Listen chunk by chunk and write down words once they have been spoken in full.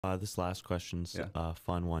This last question's a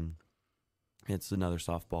fun one. It's another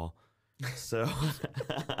softball. So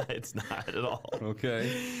it's not at all.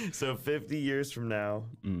 Okay. So 50 years from now,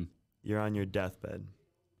 you're on your deathbed.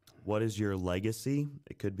 What is your legacy?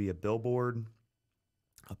 It could be a billboard,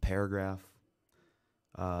 a paragraph,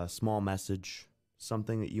 a small message,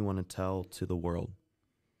 something that you want to tell to the world.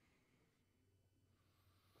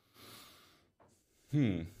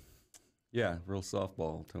 Yeah, real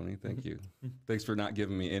softball, Tony. Thank you. Thanks for not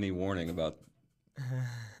giving me any warning about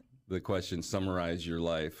the question, summarize your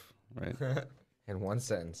life, right? In one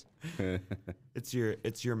sentence. It's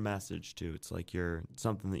your message too. It's like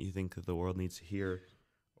something that you think that the world needs to hear,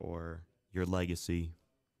 or your legacy.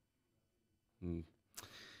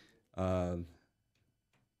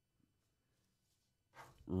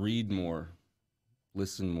 Read more,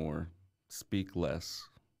 listen more, speak less.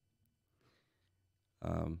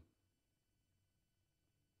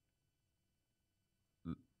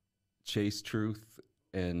 Chase truth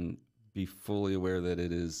and be fully aware that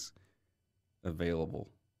it is available,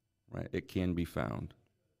 right? It can be found.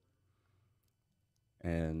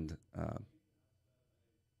 And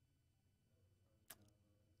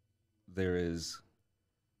there is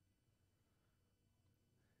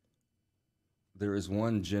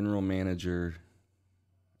one general manager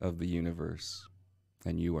of the universe,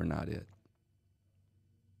 and you are not it.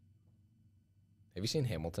 Have you seen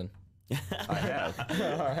Hamilton? I have.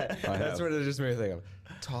 All right. That's what it just made me think of.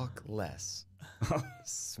 Talk less.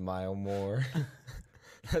 Smile more.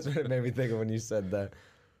 That's what it made me think of when you said that.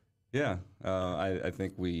 Yeah. I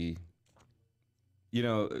think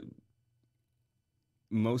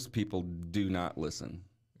most people do not listen.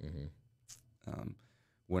 Mm-hmm.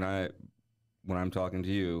 When I'm talking to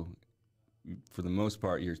you, for the most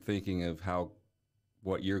part, you're thinking of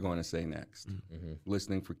what you're going to say next. Mm-hmm.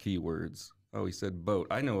 Listening for keywords. Oh, he said boat.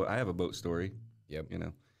 I know. I have a boat story. Yep.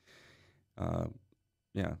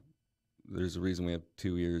 Yeah. There's a reason we have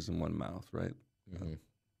 2 ears and 1 mouth, right?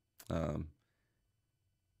 Mm-hmm.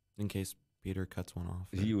 In case Peter cuts one off.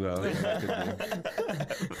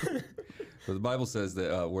 But the Bible says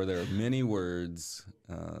that where there are many words,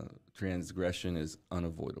 transgression is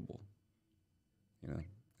unavoidable.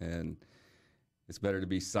 And it's better to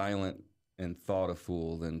be silent and thought a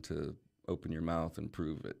fool than to open your mouth and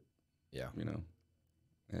prove it. Yeah.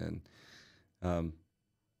 And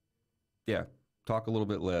talk a little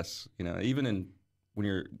bit less, even when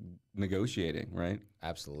you're negotiating, right?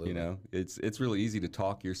 Absolutely. It's really easy to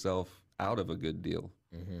talk yourself out of a good deal.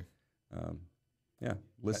 Mm-hmm.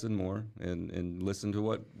 Listen more and listen to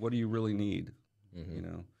what do you really need,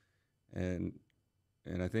 mm-hmm. And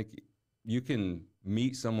I think you can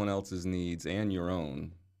meet someone else's needs and your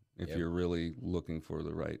own if you're really looking for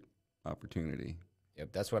the right opportunity.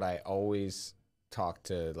 Yep, that's what I always talk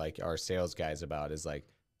to our sales guys about is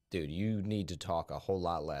dude, you need to talk a whole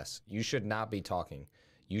lot less. You should not be talking.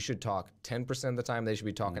 You should talk 10% of the time. They should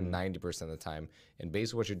be talking 90% of the time. And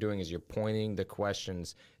basically what you're doing is you're pointing the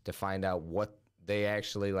questions to find out what they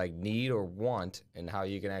actually need or want and how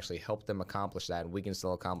you can actually help them accomplish that. And we can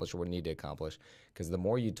still accomplish what we need to accomplish. Because the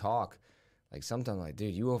more you talk, sometimes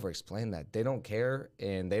dude, you over-explain that. They don't care,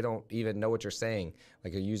 and they don't even know what you're saying.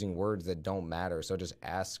 You're using words that don't matter. So just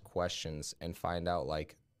ask questions and find out,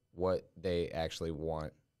 what they actually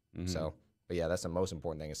want. Mm-hmm. So, but yeah, that's the most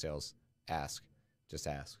important thing in sales. Ask. Just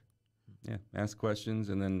ask. Yeah, ask questions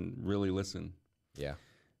and then really listen. Yeah.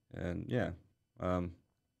 And,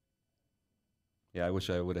 I wish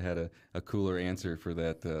I would have had a cooler answer for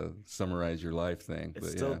that summarize your life thing.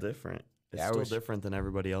 It's still different. It's still different than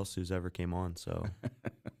everybody else who's ever came on, so.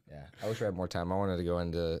 Yeah, I wish I had more time. I wanted to go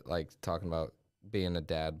into, talking about being a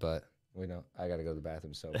dad, but we don't. I got to go to the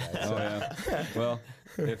bathroom so bad. So. Oh, yeah. Well,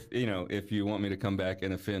 if you want me to come back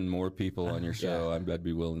and offend more people on your show, I'd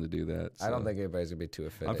be willing to do that. So. I don't think anybody's going to be too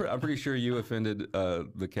offended. I'm pretty sure you offended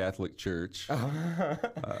the Catholic Church.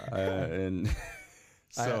 And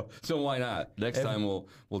so why not? Next time we'll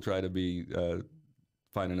try to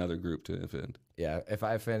find another group to offend. Yeah, if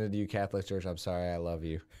I offended you, Catholic Church, I'm sorry. I love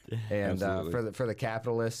you. And for the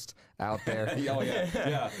capitalist out there,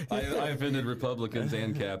 I offended Republicans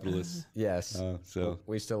and capitalists. Yes, so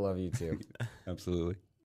we still love you too. Absolutely.